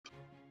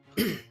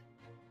Is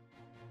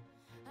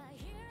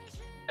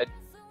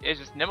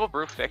this Nimble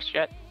Brew fixed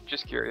yet?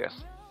 Just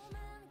curious.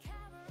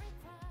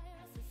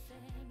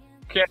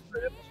 Can't.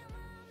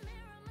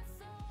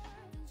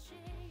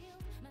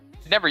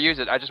 Never use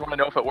it. I just want to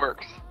know if it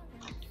works.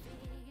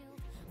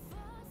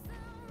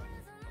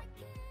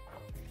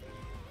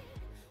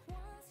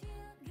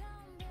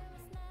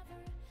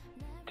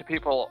 To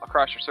people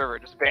across your server,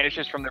 it just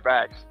vanishes from their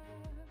bags.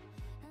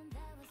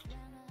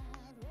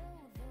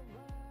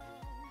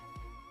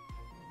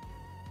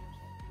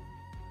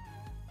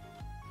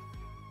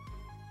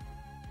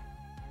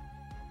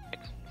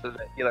 So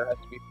the healer has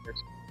to be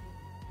first.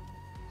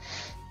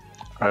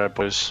 Alright,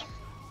 boys.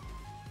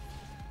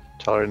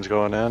 Talarian's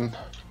going in.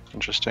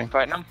 Interesting.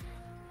 Fighting him.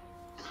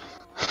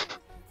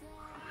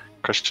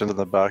 Christian's in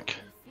the back.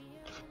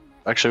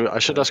 Actually, I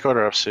should escort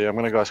our FC. I'm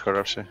gonna go escort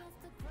our FC.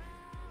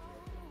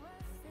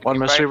 One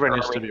mystery ring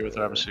needs to be with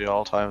our MC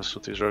all times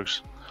with these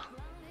rogues.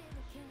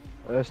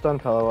 I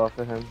stunned Pello off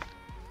of him.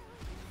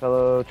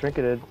 Pello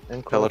trinketed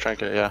and Pello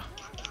trinket, yeah.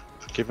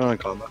 Keep him in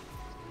combat.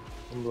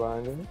 I'm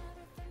blinded.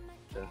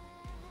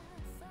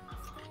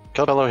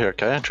 Kill Pello here,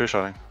 okay? True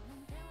shotting.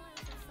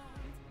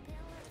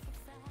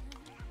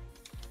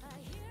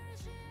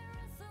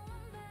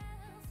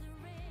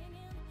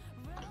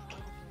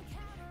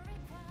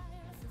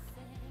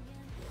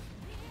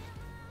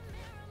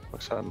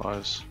 What's that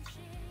noise?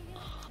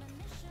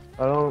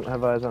 I don't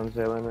have eyes on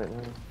Zaylan right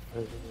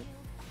now.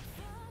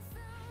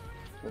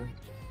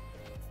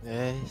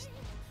 Yes.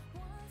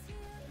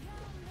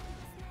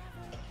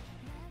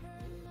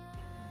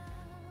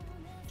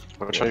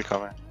 Which way are you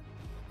coming?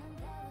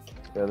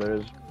 Yeah,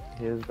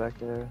 he is back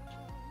there.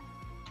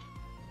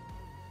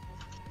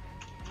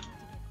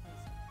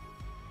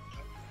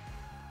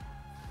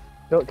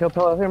 Kill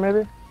Pello here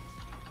maybe?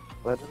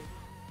 Let him.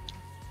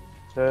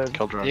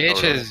 Killed drone. The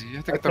H's, you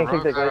have to get the I can't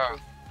rogues take out.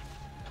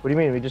 What do you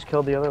mean? We just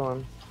killed the other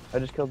one. I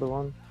just killed the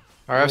one.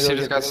 Our I'm FC gonna go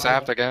just get got the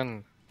sapped other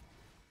again.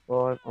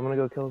 Well, I'm gonna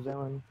go kill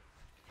Zaylan.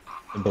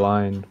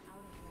 Blind.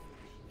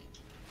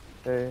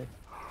 Okay.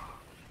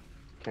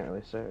 Can't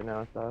really say right now,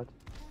 I thought.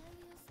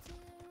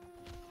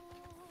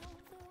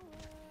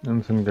 I'm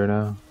just gonna go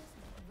now.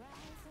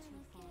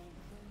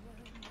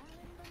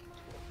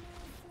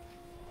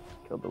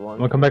 Killed the one. I'm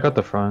gonna come back out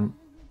the front.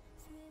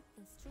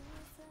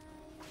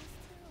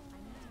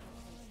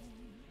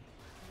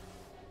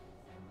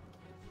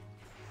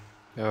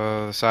 Yo, the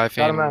Got him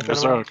Siphene. out, got Yes,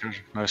 him sir. out. Okay.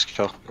 Nice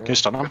kill. Can you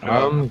stun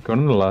him?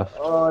 Going to the left.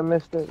 Oh, I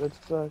missed it. That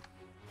sucks.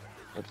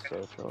 That's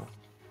so troll.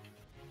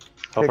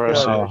 Help our Pick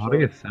FC. Oh, how do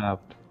you get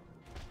sapped?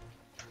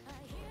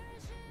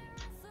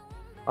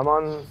 I'm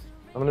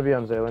gonna be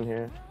on Zaylan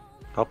here.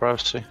 Help our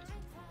FC.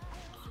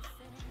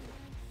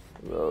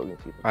 Rogue.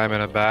 I'm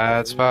in a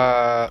bad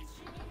spot.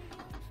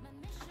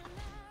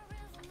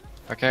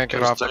 I can't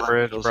get off the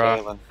bridge,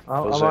 bro.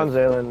 I'm on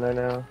Zaylan right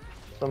now.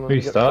 Someone Are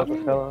you get stuck? the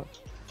Pello.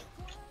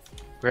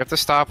 We have to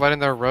stop letting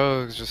their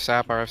rogues just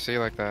sap our FC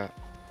like that.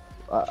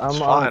 I'm It's on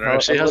fine, Pello.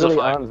 RC I'm has a literally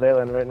flag. on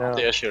Zaylan right now. Not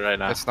the issue right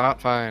now. It's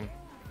not fine.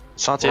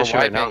 It's not the We're issue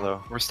right now, wiping.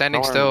 though. We're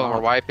standing No, we're still and not.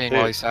 we're wiping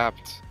while Dude. he's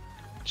sapped.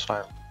 It's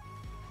fine.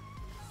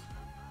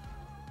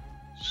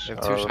 They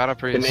have two shadow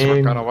priests, Good we're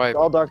name. gonna wipe.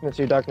 All darkness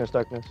here, darkness.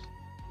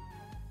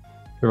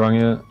 You're wrong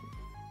yet.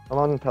 I'm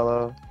on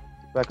Pello.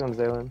 Back on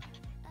Zaylan.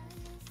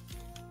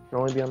 Can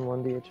only be on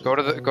 1D. Go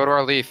to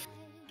our leaf.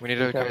 We need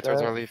to Okay, go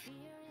towards that. our leaf.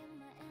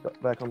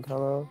 Back on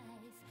Pello.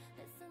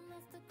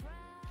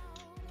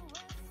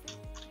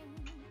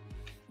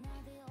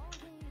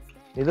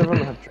 Neither of them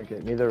have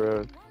trinket. Neither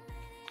rogue.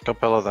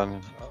 Capella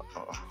then.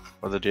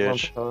 Or the I'm on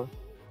DH. Pello.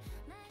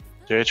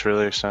 DH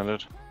really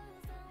extended.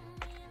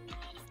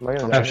 Am I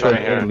gonna I'm die? showing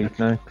Actually, here. leaf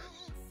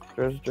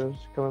next. Joe's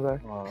coming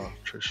back. Oh,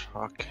 Trish,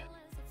 fuck.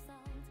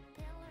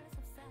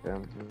 Yeah,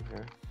 I'm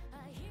here.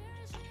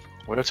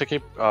 We have to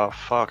keep. Oh,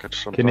 fuck,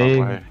 it's the Can wrong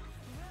he- way.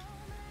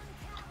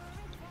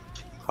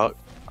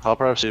 Help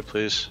our FC,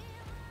 please.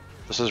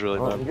 This is really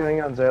Oh, I'm bad.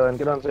 getting on Zaylan.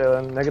 Get on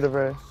Zaylan. Negative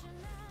ray.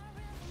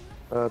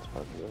 Oh, it's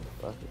positive.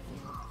 Fuck it.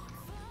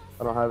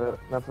 I don't have it.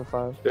 Not for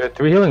 5. Yeah,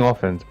 3 healing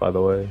offense, by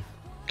the way.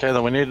 Okay,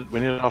 then we need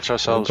to help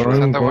ourselves. Going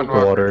Send the going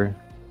Windwalker. water.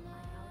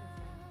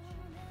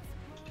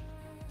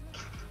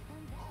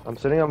 I'm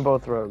sitting on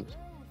both rogues.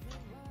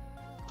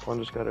 One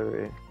just got a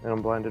re, and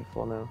I'm blinded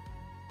full now.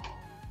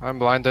 I'm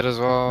blinded as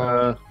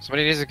well.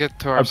 Somebody needs to get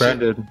to our I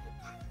branded.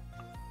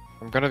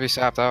 I'm gonna be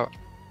sapped out.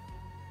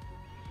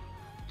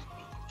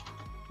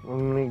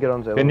 I'm gonna get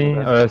on Zaylan. Finny.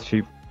 Oh, that's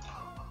cheap.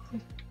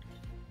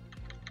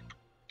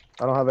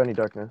 I don't have any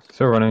darkness.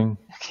 Still running.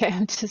 Okay,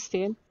 I'm just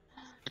in.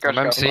 I'm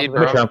MC'd, I'm I'm a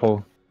bro.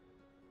 trample.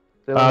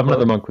 Zaylan's I have another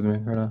low. monk with me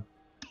right now.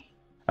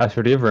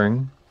 Astro, do you have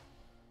ring?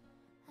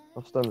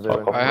 I'll stun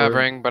Zaylan. Oh, I have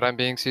ring, but I'm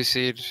being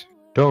CC'd.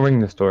 Don't ring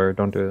this door.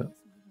 Don't do it.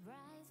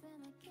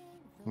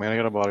 I'm gonna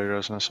get a body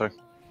res in a sec.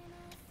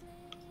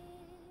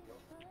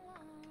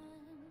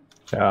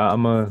 Yeah,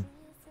 I'm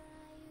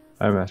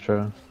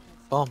Astro.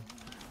 Boom.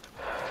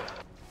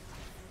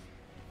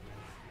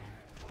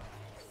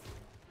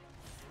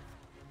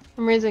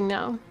 I'm raising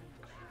now.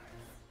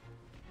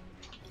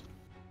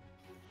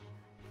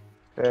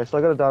 Okay, so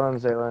I got a down on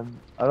Zaylan.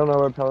 I don't know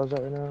where Pella's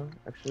at right now,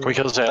 actually. Can we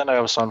kill Zaylan? I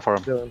have a stun for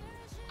him. Zaylan.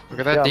 Look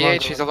at that Yeah, I'm on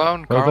DH, he's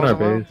alone. That was in Carl's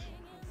our alone.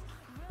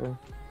 base.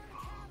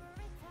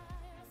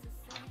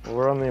 Well,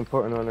 we're on the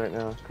important one right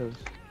now, because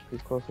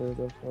he's closer to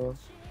the fellow.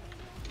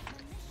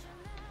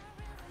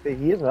 Hey,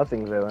 he has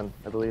nothing, Zaylan,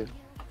 I believe.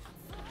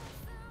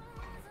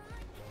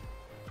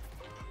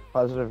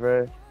 Positive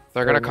Ray.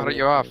 They're gonna cut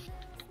you off.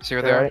 See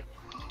where they are? Right?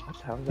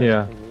 How is that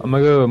Yeah, happening? I'm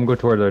gonna go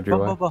towards our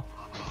GY.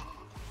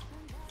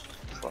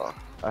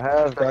 I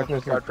have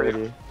darkness in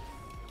 30.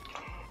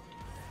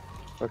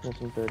 Darkness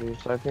in 30.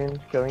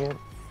 Siphon, killing it.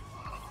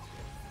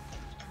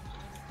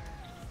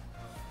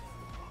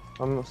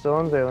 I'm still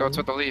on Zaylan. Goats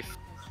with the leaf.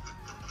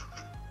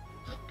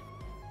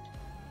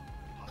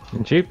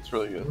 And cheap? It's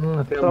really good.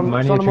 I think Some- I'm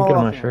mining a some trinket,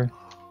 I'm more. not sure.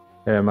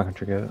 Yeah, I'm not gonna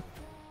trinket it.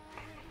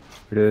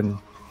 We did.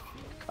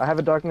 I have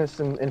a darkness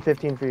in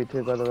 15 for you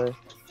too, by the way.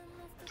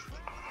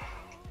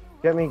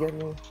 Get me, get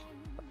me.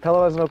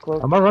 Pello has no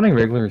cloak. I'm not running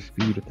regular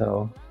speed to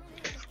tell.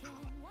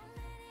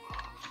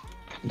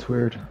 It's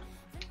weird.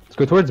 Let's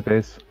go towards the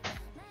base.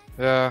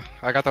 Yeah,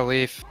 I got the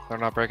leaf. They're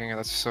not breaking it.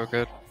 That's so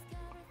good.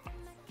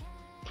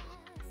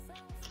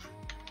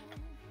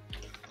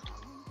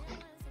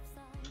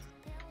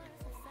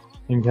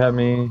 You can cap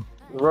me.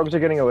 The rogues are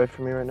getting away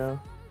from me right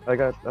now. I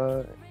got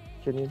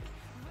kidney.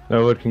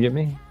 No, what can get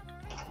me?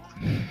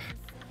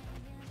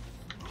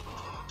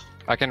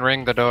 I can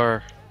ring the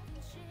door.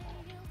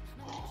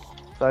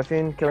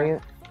 Siphon, killing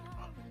it.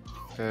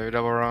 Okay, we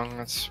double wrong.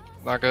 That's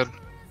not good.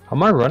 How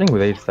am I running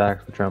with 8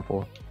 stacks with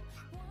trample?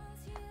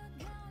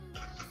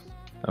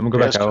 I'm gonna go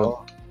back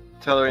out.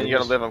 Tell her you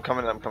gotta live. I'm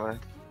coming. I'm coming.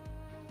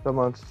 Come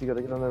on, you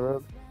gotta get on the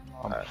road.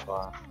 I'm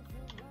fine.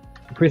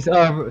 Sneaky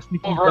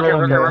Oh, rogue here,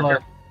 rogue here, rogue here.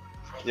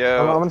 Yo,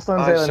 I'm gonna stun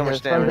I have Zaylan so here. much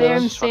Stun damage. Zaylan. They're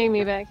Just seeing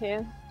me back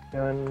here.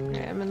 Zaylan-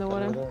 Yeah, I'm in the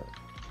water.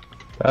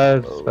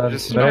 That's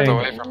Just jumped dang.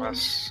 away from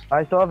us.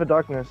 I still have a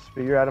darkness,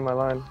 but you're out of my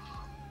line.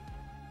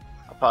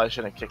 I probably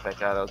shouldn't have kicked that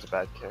guy. That was a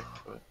bad kick.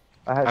 But...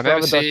 I I'm still have a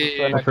MC. darkness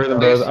right I next fear to them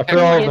me. both. I Can fear Can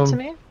all you get of to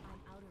them. me?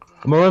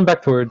 I'm gonna run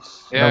back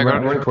towards. Yeah, no,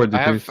 I'm go running towards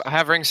the I boost.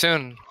 have ring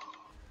soon.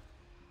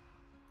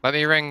 Let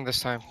me ring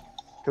this time.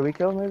 Can we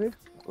kill maybe?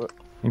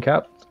 And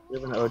cap. We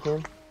have an O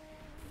team.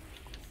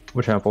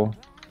 Which trample?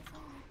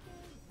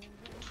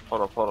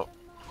 Hold up, hold up.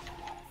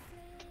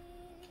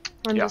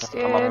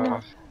 Understood. I'm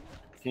up.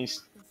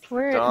 He's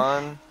Where?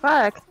 done.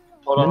 Fuck.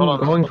 Hold on, hold on.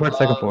 Going towards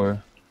second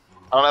floor.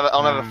 I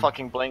don't have a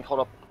fucking blink.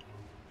 Hold up.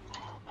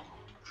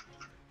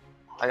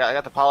 I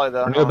got the poly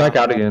though. I'm gonna go back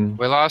out again.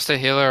 We lost a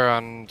healer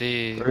on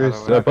D. by the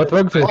Where's, way. both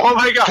rogues are. Oh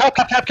my god!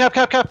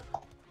 Cap!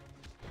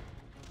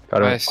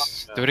 Got it.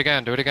 Nice. Do it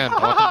again. Do it again.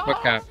 Don't let them quick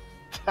cap.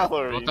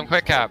 Calories. Let them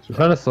quick cap. They're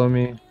trying to slow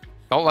me.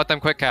 Don't let them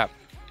quick cap.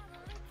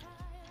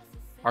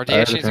 Our I DH have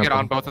needs a to get trample.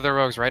 on both of their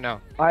rogues right now.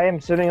 I am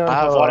sitting on. I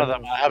have Pello. one of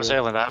them. I have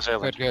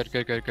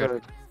Zaylan.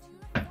 Good.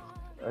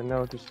 I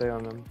know what to say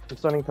on them. I'm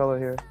stunning Pello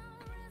here.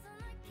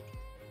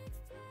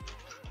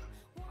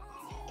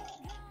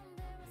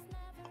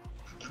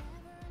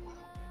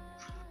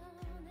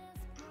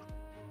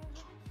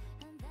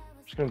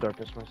 I'm just gonna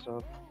darkness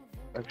myself,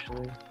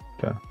 actually.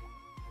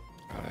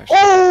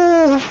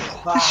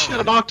 Oh! I should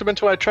have knocked him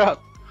into my trap.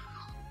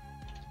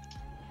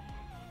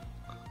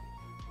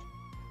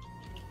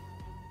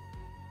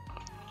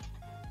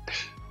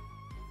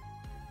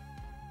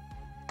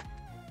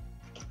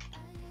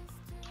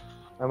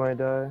 I might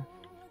die.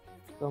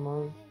 Come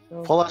on.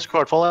 Go. Full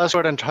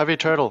escort, and heavy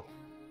turtle.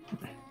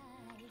 We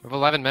have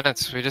 11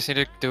 minutes. We just need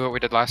to do what we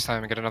did last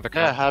time and get another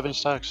Yeah, cap. heavy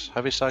stacks,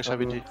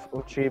 heavy D.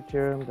 I'm cheaped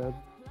here, I'm dead.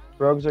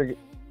 Rogues are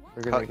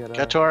gonna get out.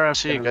 Get to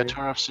RFC, Get get to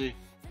RFC.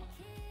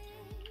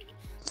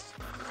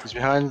 He's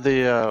behind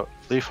the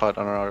leaf hut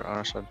on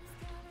our side.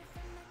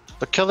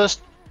 But kill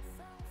this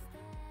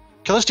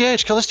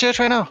DH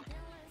right now.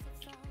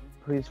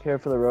 Please care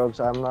for the rogues,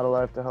 I'm not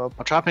alive to help.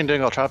 I'm trapping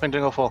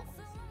Dingle full.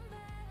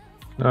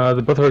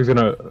 The both rogues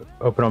gonna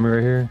open on me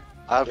right here.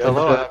 I have Yeah,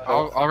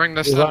 below. I'll ring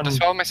this You time. run.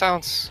 Dispel my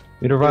silence.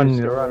 Need to run. Please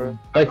Need to do run. run.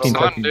 Siphon,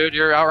 Stun, siphon. dude.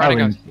 You're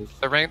outrunning us.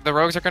 Outrun. The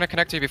rogues are gonna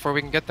connect to you before we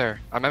can get there.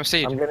 I'm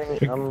MC'd. I'm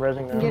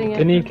rezzing now. I'm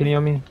getting it. Can you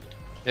on me?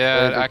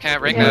 Yeah, I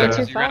can't ring Yeah, that you're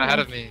because too you ran far. ahead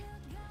of me.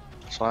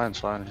 It's fine.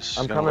 He's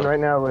I'm gonna coming live. right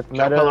now with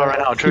Jump meta. pillar right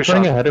now, true Keep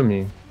running shot. ahead of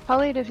me.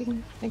 Polly, if you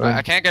can.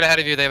 I can't get ahead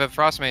of you. They have a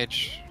frost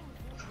mage.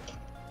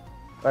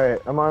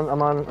 Alright, I'm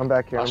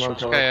back here. I'm on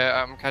Astro. Pello. Okay,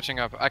 I'm catching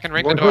up. I can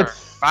ring Going the door.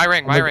 towards- My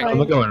ring.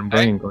 I'm going. I'm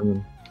Hey. going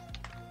in.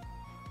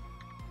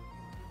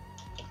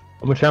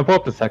 I'm gonna trample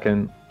up the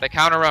second. They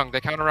counter rung,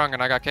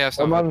 and I got chaos.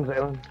 I'm over. on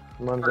Zaylan.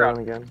 I'm on Zaylan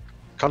again.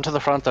 Come to the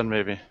front then,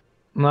 maybe.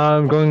 No,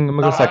 I'm gonna No, go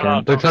no, second.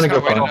 no, They're trying to just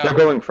go gotta wait front. it They're out.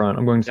 going front.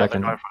 I'm going Yeah,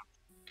 second. they're going front.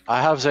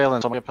 I have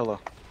Zaylan, so I'm gonna pillow.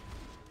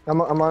 I'm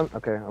on.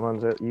 Okay, I'm on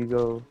Zaylan. You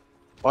go.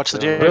 Watch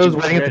the Yeah. DH. I was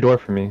waiting at the door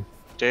for me.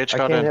 DH I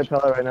got can't in. hit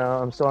Pello right now.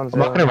 I'm still on I'm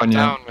not gonna Zaylan. run yet.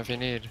 Down if you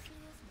need.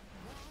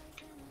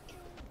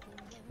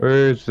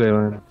 Where's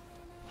Zaylan?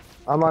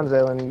 I'm on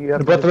Zaylan. You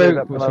have to Both just save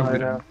rogues. that Pello right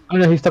now. Oh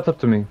no, he stepped up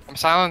to me. I'm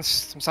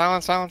silenced.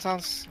 Silence.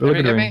 Go Did look you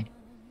at get the me? ring.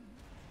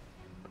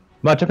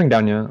 I'm not jumping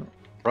down yet.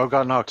 Rogue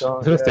got knocked. Don't-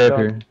 I'm gonna yeah, stay up don't-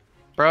 here.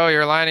 Bro,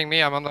 you're lining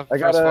me. I'm on the I first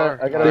gotta- floor.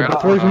 I gotta- Hey,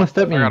 both rogues wanna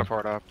step me. I gotta pour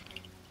it up.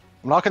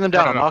 I'm knocking them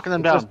down. I'm knocking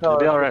them down. Just It'll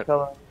be Pella, alright.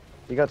 Pella.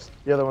 You got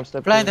the other one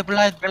stepped Blind, in.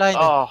 blind, blind.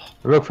 Oh.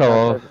 The rook fell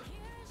off.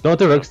 Don't let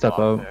the rook step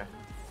off up. there.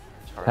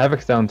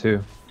 Havoc's down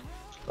too.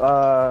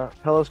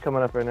 Pella's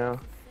coming up right now.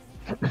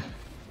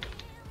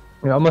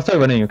 Yeah, I'm gonna start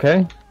winning,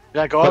 okay?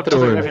 Yeah, go Out out the to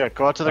the door. graveyard.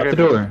 Go out to the Out the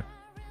graveyard.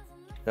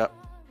 door.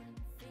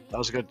 That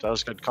was good. That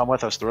was good. Come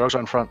with us. The rogue's out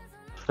in front.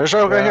 There's a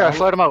rogue right Yeah, here. I I'm-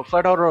 flared him out.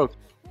 Flared out a rogue.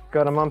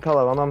 Good, I'm on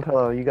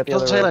Pella. You got the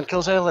Kill other Zayland. rogue.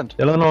 Kill Zayland.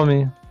 They don't on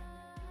me.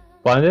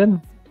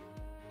 Blinded?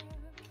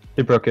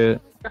 They broke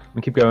it.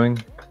 We keep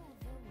going.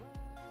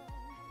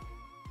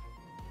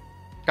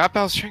 Got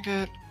Bell's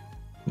trinket.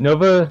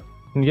 Nova,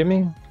 can you get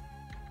me?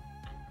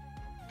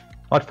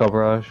 Watch Bell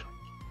Barrage.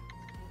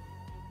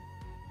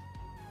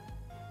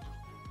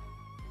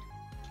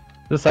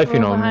 There's a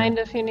Siphon Roll on me. behind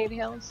if you need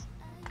heals.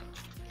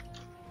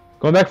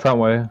 Going back front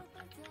way.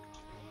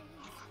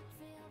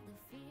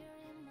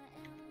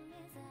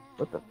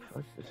 What the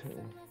fuck is here?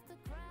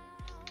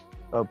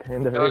 Oh,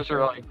 Panda. Those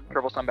are like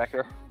troublesome back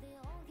here.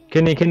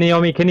 Kenny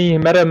on me, Kenny,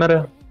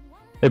 meta.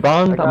 They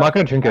bombed? I'm not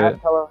gonna drink I it.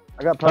 got Pella.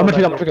 I got I'm Pella. gonna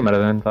treat back I'm here. drinking meta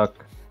then,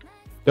 fuck.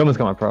 They almost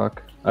got my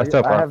proc. I still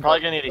I proc. have- Probably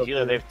gonna need a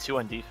healer. They have 2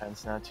 on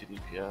defense now, 2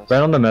 DPS.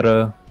 Right on the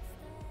meta.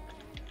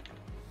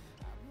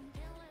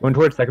 Went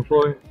towards second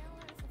floor.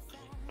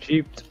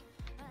 Cheaped.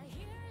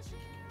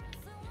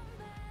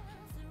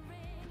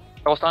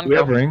 Double stun. We Go.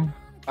 have ring.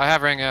 I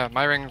have ring, yeah.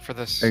 My ring for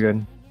this. Very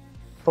good.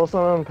 Full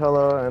stun on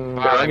Pella and.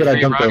 Wow. I gotta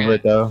jump Wrong over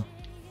it though.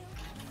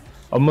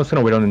 I'm almost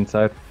gonna wait on the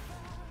inside.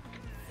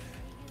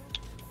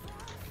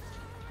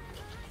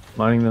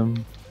 Mining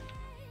them.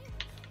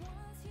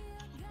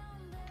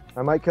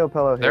 I might kill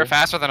Pella here. They're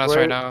faster than us Where-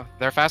 right now.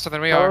 They're faster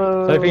than we are.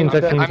 Pella- Siphon, I'm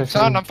dead. Siphon. I'm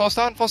stunned. I'm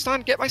full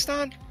stun. Get my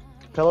stun.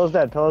 Pella's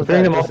dead. I'm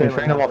freeing them off me, Just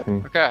freeing them Zayland. off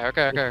me. Okay. Just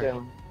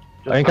Zayland.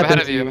 I ain't I'm got ahead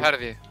them of you. I'm to- ahead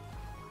of you.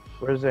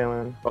 Where's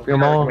Zayland? Your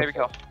mall. Maybe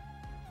kill.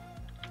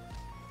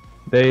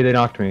 They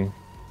knocked me.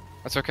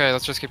 That's okay.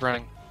 Let's just keep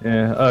running.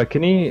 Yeah,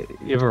 can you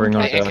have a ring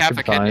on Hey, that? cap Should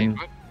the be kidney.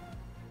 fine.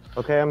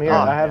 Okay, I'm here. Oh,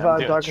 I have man, I'm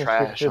doing darkness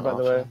trash too, on by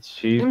the way. offense.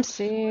 Cheap. I'm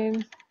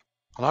seeing.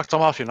 I knocked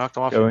him off you. Knocked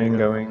him off Going, you.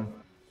 going.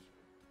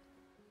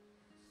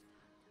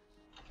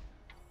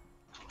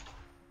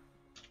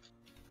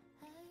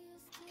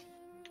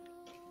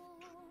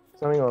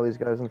 Stunning all these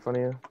guys in front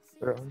of you.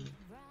 They're on.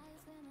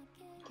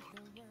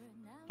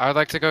 I would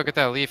like to go get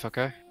that leaf,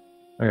 okay?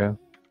 Okay.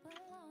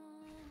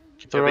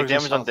 Keep the Yeah, big rogues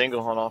damage on in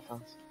Dingle on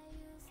offense.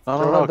 No,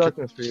 Throwing no, on no.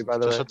 darkness for you, by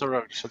the Just way. hit the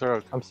rogue. Just hit the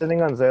rogue. I'm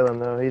sitting on Zayland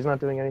though. He's not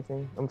doing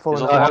anything. I'm full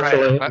He's in on I'll the Astro,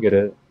 let him get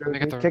it. Let me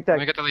get the, Kick let that.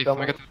 me get the leaf. Let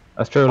me get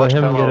the... Astro, let Watch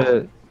him Pillow. get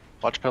it.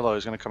 Watch Pillow.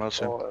 He's gonna come out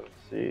soon. Oh, let's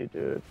see,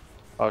 dude.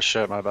 Oh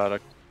shit, my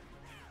bad.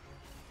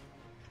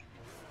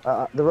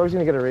 The rogue's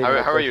gonna get a raid.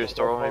 How are you,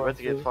 Storm? Are you about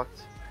to get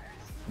fucked?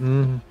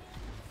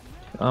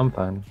 I'm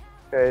fine.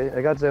 Okay,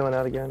 I got Zayland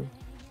out again.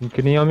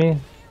 Can you on me?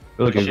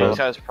 Really Shows good goal.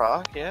 has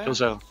proc, yeah. Kill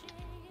Zayland.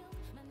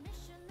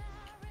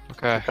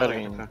 Okay. I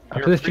mean,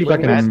 After this cheap, I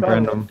freaking can mad.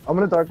 brand them. I'm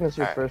gonna darkness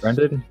you Alright. first.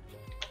 Branded?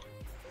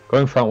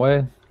 Going front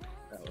way?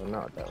 That one,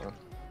 not that one.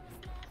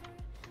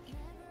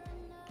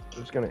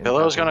 I'm just gonna.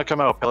 Pillow's gonna come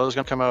out. Pillow's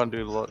gonna come out and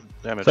do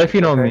damage.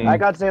 Siphon on Okay, me. I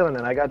got Zayland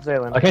in. I got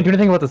Zayland. I can't do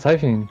anything about the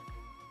Siphon.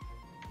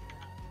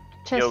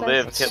 Chest Yo, side.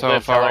 live, It's kid, so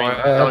live. far Tellering,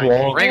 away. I have Tellering,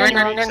 wall. Ring, ring,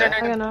 ring, ring, reset.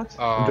 I got knocked.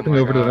 Oh I'm jumping my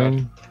over the God.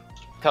 ring.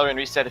 Tellering,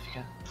 reset if you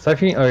can.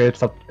 Siphon? Oh, yeah, it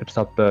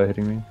stopped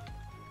hitting me.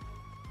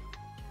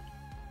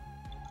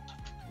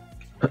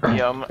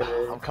 Yeah,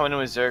 I'm coming in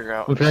with Zerg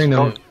out. I'm clearing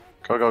them.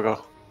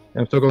 Go.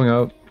 I'm still going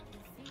up.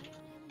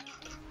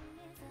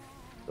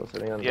 Still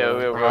sitting on Yeah,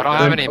 Zayland. Bro, I don't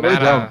have any I'm gonna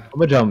mana. jump. I'm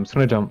gonna jump. Just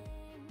gonna jump.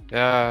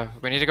 Yeah,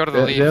 we need to go to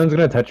the leaf. Zalen's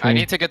gonna touch me. I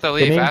need to get the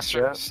leaf. Can he?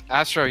 Astro,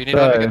 Astro, you need to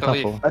let me get the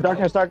leaf.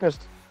 Darkness.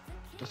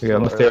 Okay,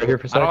 I'm gonna stay right here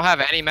for a I second. don't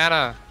have any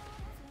mana.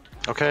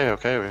 Okay.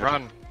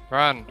 Run.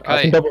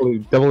 I can Kite.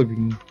 double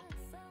loop.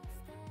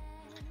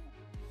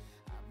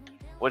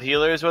 What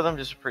healer is with him?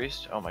 Just a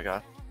priest? Oh my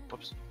god.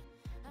 Whoops.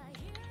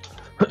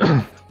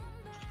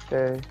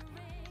 Okay.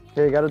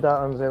 Okay, got a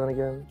dot on Zayland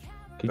again.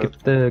 Can you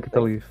get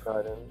the leaf? No,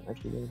 I didn't.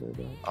 Actually, didn't get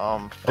a dot.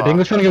 I Fuck. think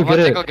we're trying to go Let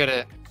get Dingle it. get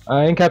it.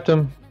 I ain't kept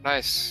him.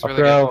 Nice. I'll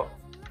Really throw good. out.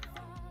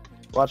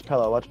 Watch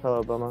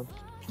Pella, Beaumont.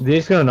 They're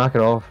just gonna knock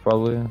it off,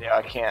 probably. Yeah,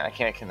 I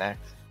can't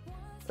connect.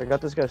 I got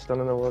this guy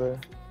stunned in the water.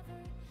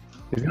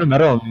 He's gonna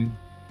meta on me.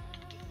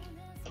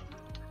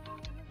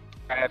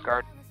 I have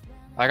guard.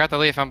 I got the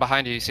leaf. I'm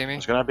behind you. You see me?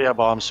 There's gonna be a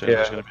bomb soon. Yeah.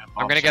 There's gonna be a bomb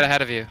I'm gonna soon. get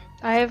ahead of you.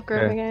 I have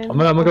grip Okay. again. I'm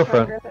gonna go I'll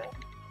try front. grip it.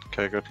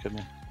 Okay, good.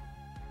 Kidney.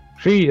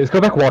 Let's go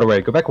back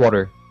waterway. Go back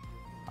water.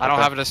 I don't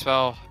Okay. have a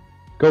dispel.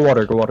 Go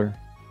water.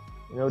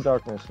 No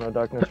darkness for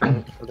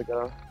the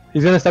go.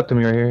 He's gonna step to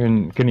me right here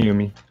and can you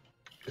me.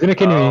 He's gonna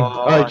kill me. Oh,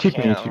 Alright, I cheat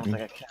can't. me, I don't cheat me.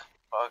 think I can.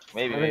 Fuck.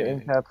 Maybe. I have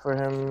an incap for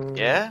him.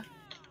 Yeah?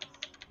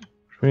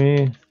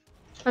 Me.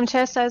 I'm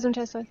chastised. Oh,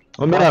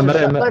 meta. I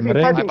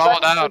Siphon.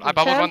 bubbled out. I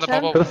bubbled one the Chad,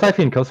 bubble. Kill the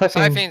Siphon, kill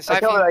Siphon. Siphon.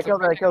 I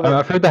killed it. I'm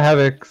afraid the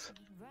Havocs.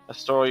 A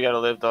story you gotta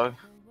live, dog.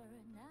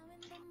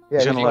 Yeah,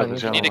 He's gonna he's live, fine,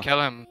 he's You gonna need to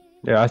kill him.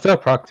 Yeah, I still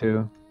have proc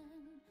too.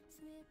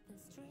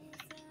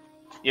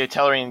 Yeah,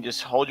 Tellering,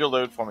 just hold your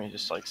load for me.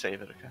 Just like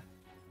save it, okay?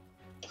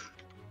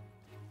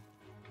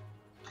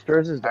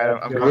 Yours is dead.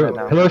 I'm Yours coming is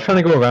now. dead. Pillow's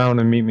trying to go around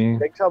and meet me.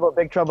 Big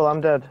trouble,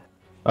 I'm dead.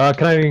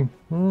 Can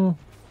I?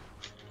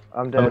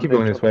 I'm dead. I'll keep big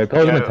going this trouble. way.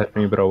 Pillow's Yeah. gonna touch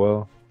me, but I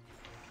will.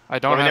 I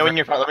don't Let me know have. when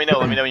you're. Let me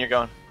know when you're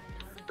going.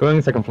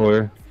 Going second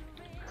floor.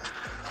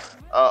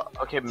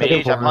 Okay, Second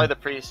mage. floor. I'm probably the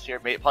priest here.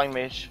 Playing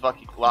mage.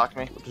 Fuck, you locked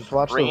me. Just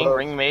watch the Ring, roads.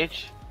 ring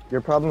mage.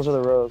 Your problems are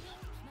the roads.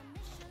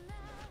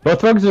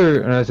 Both rugs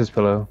are. No, it's just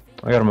Pillow.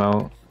 I got him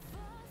out.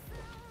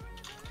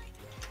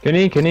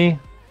 Kenny.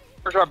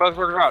 Both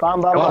workers out.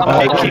 Bomb. They I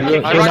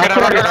knocked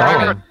rock me it. out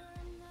a bomb.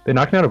 They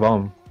knocked me out a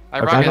bomb. I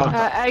Okay. rock it.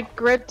 I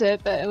gripped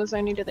it, but it was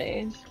only to the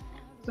age. So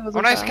it Oh,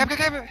 wasn't nice. foul.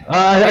 Cap.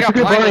 I got took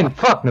it blinded. blind.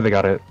 Fuck. No, they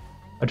got it.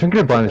 I tried to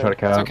get it blind and try to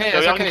cap. It's okay. Yo,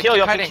 It's y'all okay. can kill.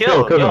 Y'all can Hiding.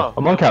 kill. Kill. Yo.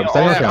 I'm on cap. Stay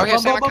on Yeah, cap. okay,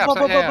 stay on cap.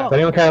 So, yeah.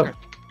 Stay on cap.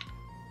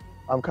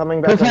 I'm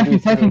coming Kill back on Tag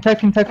DC.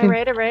 team.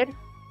 I raid.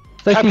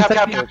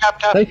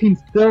 Tag team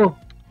still.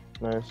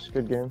 Nice,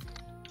 good game.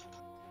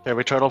 Okay,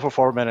 we turtle for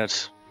 4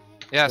 minutes.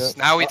 Yes.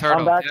 Yeah. Now we I'm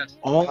turtle. back. Yes.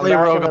 Only I'm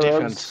back rogue on on the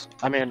defense.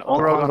 I mean, only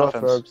I'm rogue on on both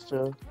offense. rogues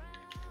too.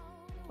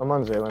 I'm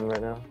on Zaylin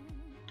right now.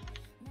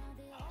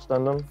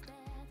 Stunned him.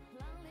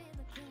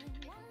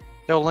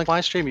 Yo, link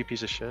my stream, you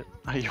piece of shit.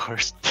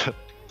 Yours.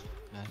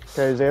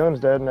 Okay, Zaylin's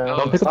dead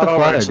now. Oh, Pick It's up the not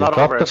over. flag. It's not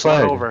Drop over. the It's not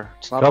flag. over.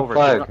 It's not Drop over.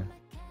 flag.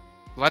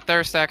 Let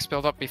their stacks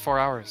build up before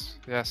ours.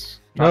 Yes.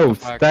 Drop No, the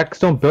flag. stacks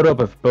don't build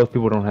up if both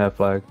people don't have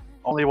flag.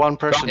 Only one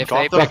person. If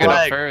Drop they the pick it up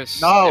flag.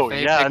 first. No, if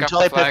they yeah, pick up until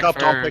the they pick flag up,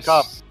 don't pick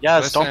up. first.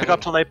 Yes, don't Listen. pick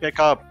up till they pick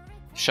up.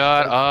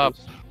 Shut up.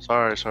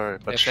 Sorry,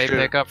 but If they shoot.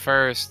 pick up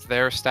first,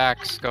 their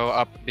stacks go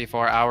up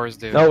before ours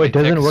do. No, They it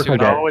doesn't pick work like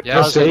sooner. that. No, it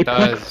Yes, If they it pick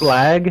does.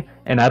 flag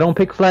and I don't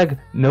pick flag,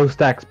 no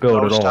stacks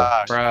build No at all.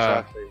 stacks, Bruh.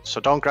 exactly.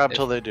 So don't grab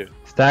till they do.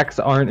 Stacks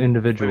aren't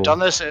individual.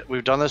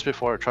 We've done this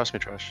before. Trust me,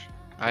 Trish.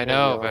 I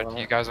know, but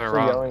you guys are Still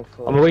wrong. yelling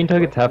for- I'm gonna wait until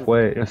it gets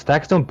halfway. You know,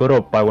 stacks don't build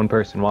up by one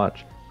person.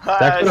 Watch.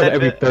 Stacks build up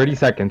every 30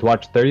 seconds.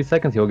 Watch 30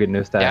 seconds, you'll get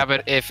no stacks. Yeah,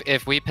 but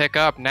if we pick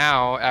up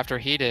now after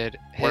he did,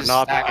 We're his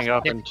not stacks picking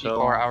up hit until-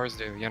 before ours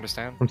do. You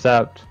understand? I'm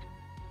sapped.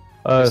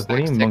 The What stacks are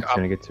you tick monks up.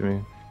 trying to get to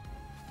me?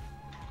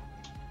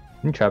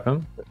 Can you trap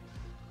him?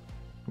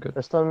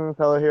 There's stun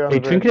Pella here on Hey,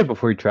 the trinket bridge. it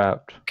before he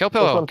trapped. Kill This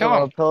Pillow. one,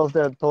 Kill him. Pella's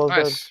dead. Pella's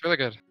dead. Nice. Really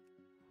good.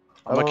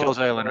 I'm gonna kill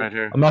Zaylin right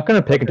here. I'm not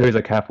gonna pick until he's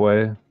like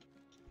halfway.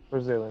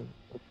 Where's Zaylin?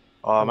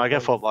 Oh, I might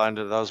get full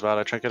blinded. That was bad.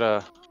 I trinket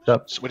a.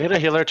 Stop. We need a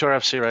healer to our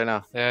FC right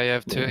now. Yeah, you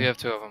have two. You have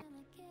two of them.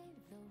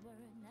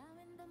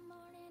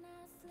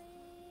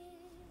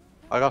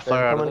 I got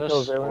flare out come of and kill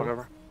this. Zaylin.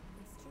 Whatever.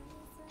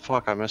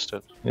 Fuck, I missed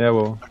it. Yeah,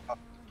 well.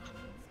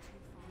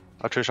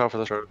 I'll tree shot for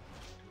this road.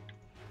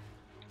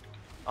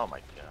 Oh my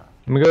god.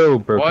 I'm gonna go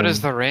broken. What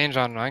is the range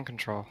on mind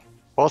control?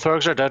 Both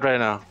rogues are dead right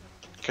now.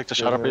 Kick the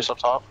shadow Yeah. priest up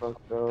top Fuck,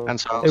 bro. and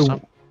silence Hey,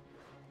 them.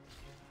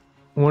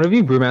 one of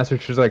you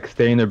brewmasters should like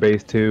stay in their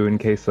base too in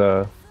case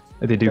if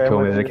they do Okay, kill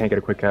I'm me, with they you. can't get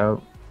a quick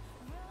out.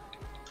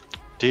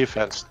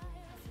 Defense.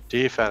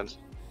 Defense.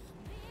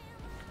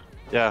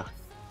 Yeah.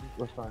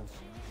 We're fine.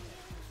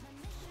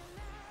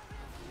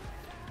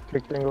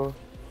 Kick Dingle.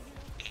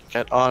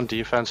 Get on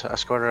defense.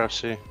 Escort our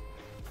FC.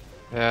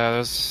 Yeah,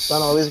 there's.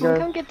 Stun all these Someone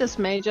guys. come get this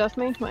mage off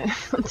me.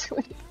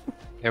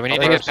 Yeah, we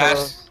need I'll to get first,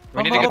 past.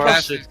 We need to get I'll past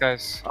first. these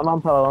guys. I'm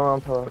on Pella. I'm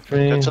on Pella.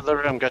 Get to the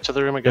room. Get to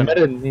the room They again.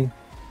 meta me.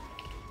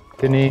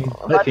 Kidney.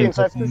 Side team,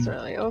 side This is team.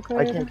 really I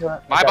awkward. can't kill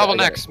it. My I got it, bubble I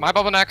got next. My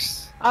bubble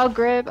next. I'll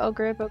grip. Good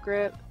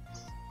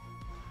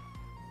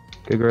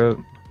grip.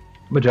 My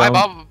Magellan.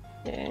 bubble.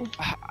 Yeah.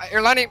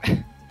 You're landing.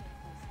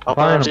 Help Fine,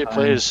 our I'm FC, fine.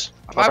 please.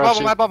 My Help our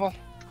bubble. FC. My bubble.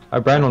 I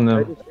brand on it.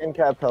 I them. just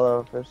in-cap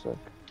Pella for a sec.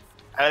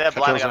 I have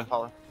blind. I kills gotta him.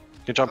 follow. Can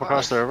you jump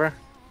across the river?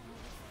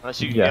 Unless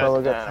you Yeah. get Pella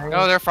it. got Yeah. tanked.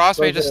 No, their frost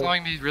mage is Okay.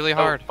 slowing me really Oh,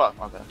 hard. fuck.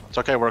 My bad. It's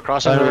okay. We're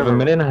crossing I the have a river.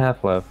 minute and a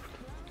half left.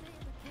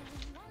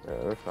 Yeah,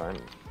 we're fine.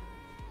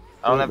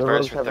 I don't have The burst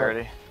rogues for have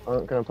 30. I'm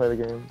not gonna play the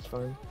game. It's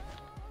fine.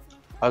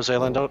 How's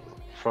Zayland out?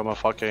 From a I'm on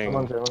fucking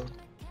Zaylin.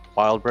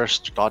 wild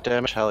burst dot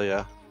damage? Hell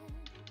yeah.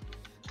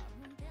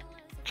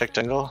 Kick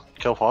Dingle.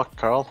 Kill Hawk.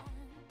 Carl.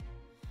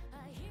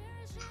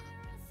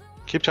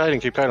 Keep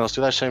kiting. Let's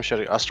do that same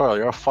shit. Astroil,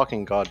 you're a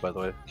fucking god, by the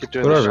way. Keep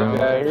doing this Whatever.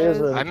 shit. Yeah, he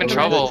is a- I'm in a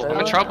trouble. good I'm in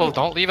player. trouble.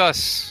 Don't leave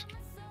us.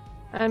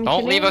 I'm Don't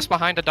kidding. leave us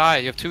behind to die.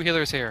 You have two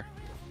healers here.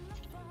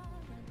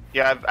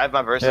 Yeah, I have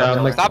my burst. Yeah, on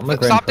I'm like- Zaylin. Stop. I'm a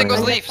Stop grand Dingo's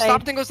friend. leaf.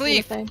 Stop Dingo's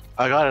leaf.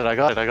 I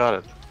got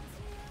it.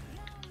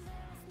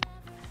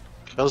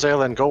 Kill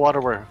Zayland. Go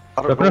waterware.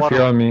 Drop enough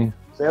fear on me.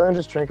 Zaylin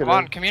just trinketed. Come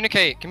on,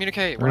 communicate.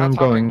 We're I'm not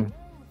talking. going.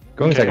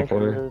 Going second Okay.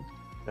 floor.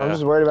 I'm Yeah.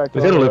 just worried about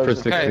We gotta killing live for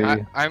rogues. 60.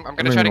 Okay, I'm gonna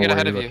I'm try to not get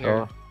ahead of worried you about here.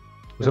 that.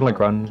 There's gonna like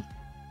run.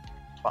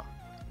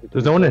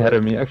 There's no one ahead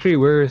of me. Actually,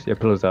 where's your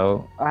pillow's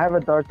out? I have a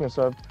darkness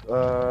up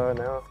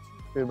now.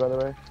 Good, by the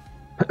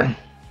way.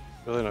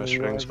 Really nice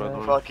You rings, by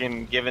realize the way.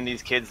 Fucking giving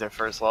these kids their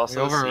first loss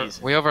of the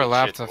season. We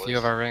overlapped Good a shit, few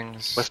boys. of our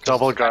rings. With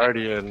double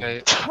guardian.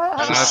 Okay. Just so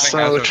that's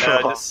No, okay.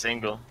 troll. just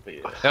single. But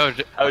yeah. No,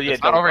 Oh yeah,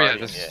 it's not double over yet.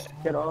 guardian, Just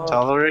Get off.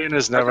 Talarian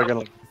is never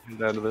gonna do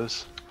the end of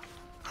this.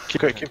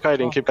 Keep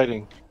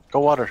kiting. Go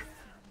water.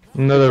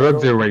 No, the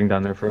rugs are waiting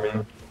down there for me.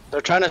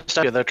 They're trying to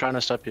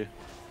step you.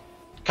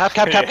 Cap.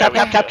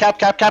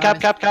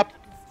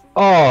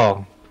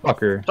 Oh,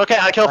 fucker. Okay,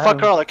 I kill fuck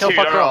girl. I kill Dude,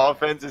 fuck our girl.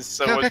 offense is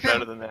so Okay, much okay.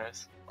 better than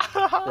theirs.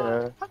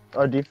 Yeah.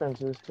 Our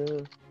defense is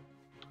too.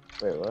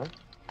 Wait, what?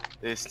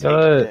 This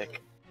Good.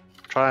 dick.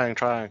 Trying.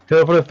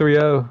 Kill for the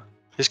 3-0.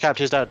 He's capped,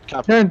 he's dead.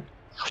 Capped. Turn.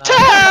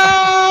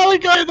 Oh, we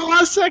got it in the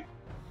last sec!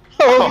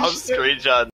 Oh, I'm screenshotting.